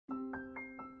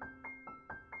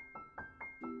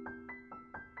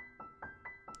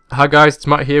Hi guys, it's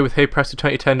Matt here with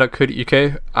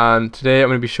heypresto2010.co.uk, and today I'm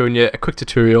going to be showing you a quick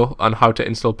tutorial on how to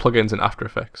install plugins in After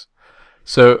Effects.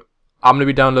 So I'm going to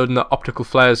be downloading the Optical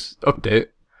Flares update.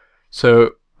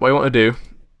 So what you want to do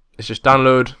is just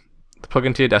download the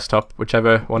plugin to your desktop,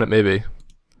 whichever one it may be,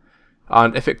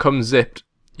 and if it comes zipped,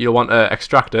 you'll want to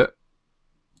extract it,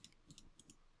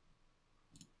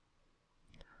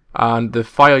 and the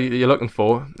file you're looking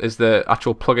for is the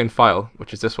actual plugin file,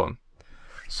 which is this one.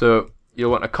 So you'll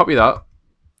want to copy that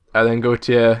and then go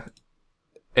to your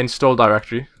install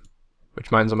directory,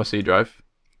 which mine's on my C drive.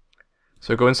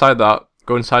 So go inside that,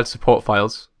 go inside support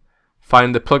files,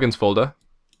 find the plugins folder,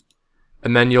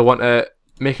 and then you'll want to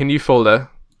make a new folder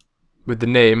with the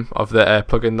name of the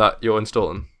plugin that you're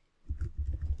installing.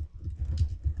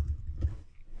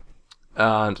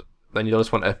 And then you'll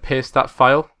just want to paste that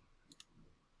file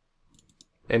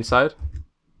inside,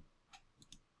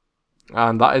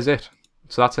 and that is it.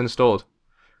 So that's installed.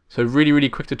 So really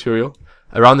quick tutorial.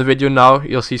 Around the video now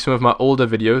you'll see some of my older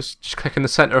videos. Just click in the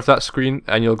center of that screen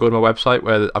and you'll go to my website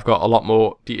where I've got a lot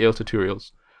more detailed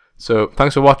tutorials. So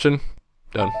thanks for watching.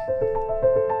 Done.